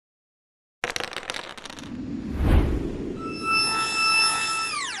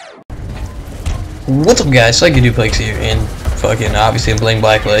What's up, guys? Psychoduplex here, and fucking obviously I'm playing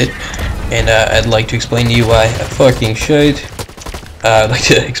Blacklight, and I'd like to explain to you why I fucking shite. I'd like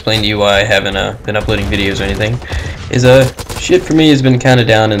to explain to you why I haven't been uploading videos or anything. Shit for me has been kind of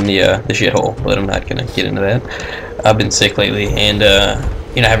down in the shithole, but I'm not gonna get into that. I've been sick lately, and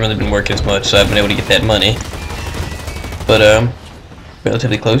you know, I haven't really been working as much, so I've been able to get that money. But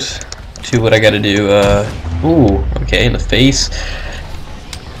relatively close to what I gotta do. Ooh, okay, in the face.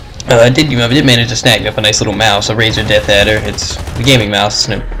 I did manage to snag up a nice little mouse, a Razer Death Adder. It's the gaming mouse.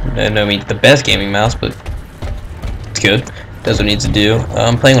 No, the best gaming mouse, but it's good. Does what it needs to do.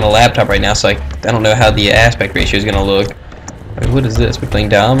 I'm playing on a laptop right now, so I don't know how the aspect ratio is gonna look. I mean, what is this? We're playing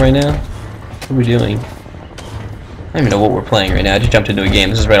Dom right now? What are we doing? I don't even know what we're playing right now. I just jumped into a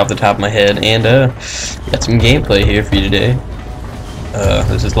game. This is right off the top of my head, and got some gameplay here for you today.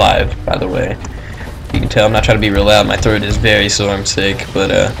 This is live, by the way. You can tell I'm not trying to be real loud. My throat is very sore. I'm sick,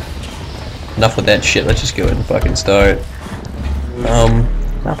 but enough with that shit. Let's just go ahead and fucking start. I'm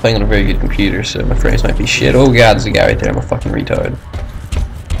not playing on a very good computer, so my frames might be shit. Oh god, there's a guy right there. I'm a fucking retard.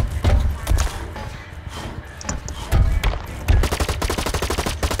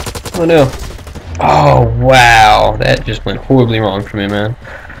 Oh no. Oh wow, that just went horribly wrong for me, man.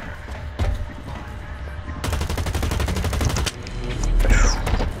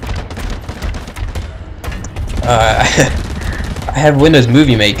 I have Windows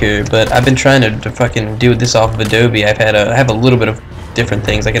Movie Maker, but I've been trying to fucking do this off of Adobe. I have a little bit of different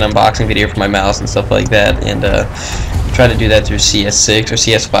things, like an unboxing video for my mouse and stuff like that, and tried to do that through CS6 or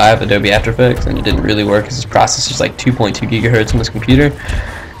CS5, Adobe After Effects, and it didn't really work because this processor's like 2.2 gigahertz on this computer.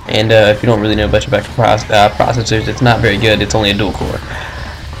 And if you don't really know much about processors, it's not very good. It's only a dual core.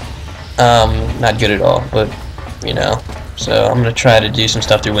 Not good at all, but you know. So I'm gonna try to do some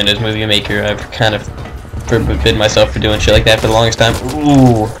stuff through Windows Movie Maker. I've kind of forbid myself for doing shit like that for the longest time.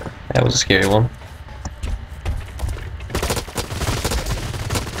 Ooh, that was a scary one.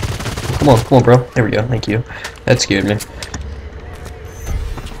 Come on, bro. There we go. Thank you. That scared me.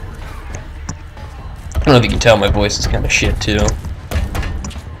 I don't know if you can tell, my voice is kind of shit too.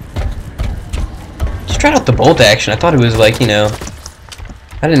 Just tried out the bolt action. I thought it was like, you know,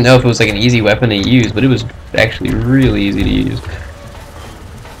 I didn't know if it was like an easy weapon to use, but it was actually really easy to use.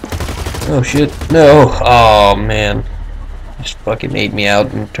 Oh shit, no. Oh man. Just fucking made me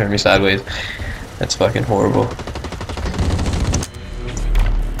out and turned me sideways. That's fucking horrible.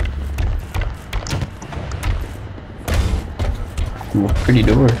 Ooh, pretty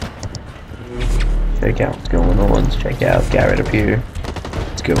door. Check out what's going on. Let's check out. Guy right up here.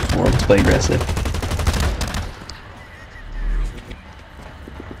 Let's go for him. Let's play aggressive.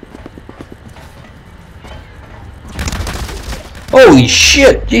 Holy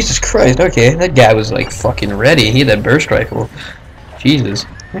shit! Jesus Christ, okay, that guy was like fucking ready. He had that burst rifle. Jesus.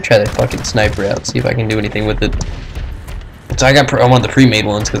 Let me try that fucking sniper out, see if I can do anything with it. So I want the pre-made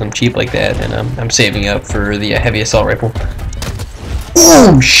ones because I'm cheap like that, and I'm saving up for the heavy assault rifle.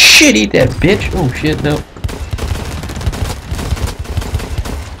 Oh shit, eat that bitch! Oh shit, no.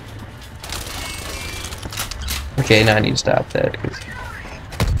 Okay, now I need to stop that.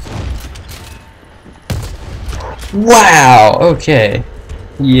 Wow, okay.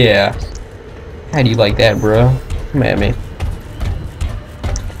 Yeah. How do you like that, bro? Come at me.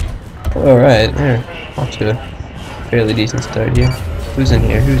 Alright, there. Off to a fairly decent start here. Who's in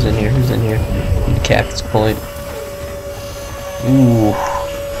here? Who's in here? Who's in here? Need to cap this point. Ooh.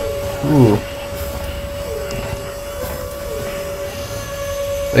 Ooh.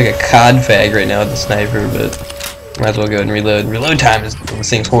 Like a cod fag right now with the sniper, but might as well go ahead and reload. Reload time is, this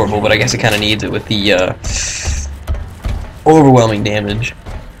thing's horrible, but I guess it kind of needs it with the overwhelming damage.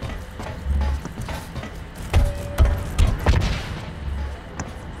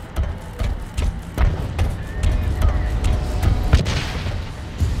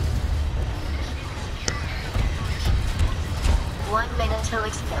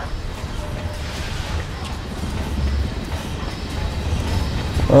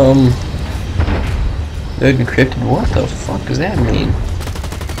 Node encrypted. What the fuck does that mean?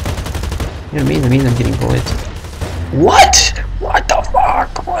 You know what I mean? It means I'm getting points. What? What the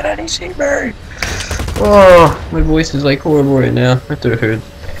fuck? Why did he see me? Oh, my voice is like horrible right now. My throat hurts. I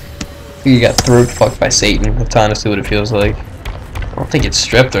think you got throat fucked by Satan. That's honestly what it feels like. I don't think it's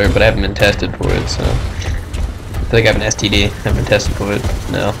strep throat, but I haven't been tested for it, so. I feel like I have an STD. I haven't been tested for it.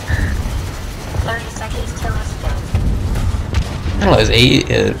 No. 30 seconds till it's done. I don't know, is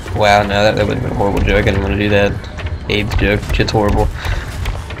Abe, wow, no, that would have been a horrible joke. I didn't want to do that. Abe's joke, shit's horrible.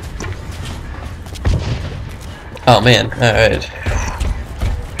 Oh man, alright.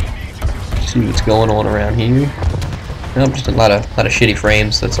 See what's going on around here. Nope, just a lot of shitty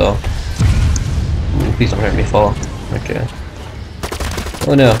frames, that's all. Please don't hurt me, fall. Okay.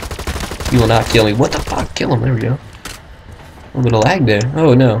 Oh no. You will not kill me. What the fuck? Kill him. There we go. A little bit of lag there.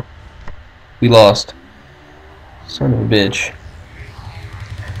 Oh no. We lost. Son of a bitch.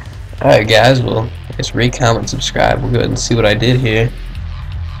 Alright guys, well, I guess rate, comment, subscribe. We'll go ahead and see what I did here.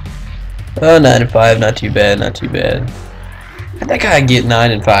 Oh, 9 and 5, not too bad, not too bad. I think I get 9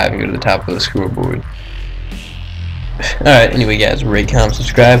 and 5 and go to the top of the scoreboard. Alright, anyway guys, rate, comment,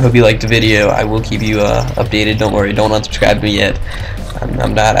 subscribe. Hope you liked the video. I will keep you updated. Don't worry, don't unsubscribe to me yet.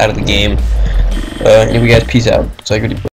 I'm not out of the game. Anyway guys, peace out. Psychoduplex.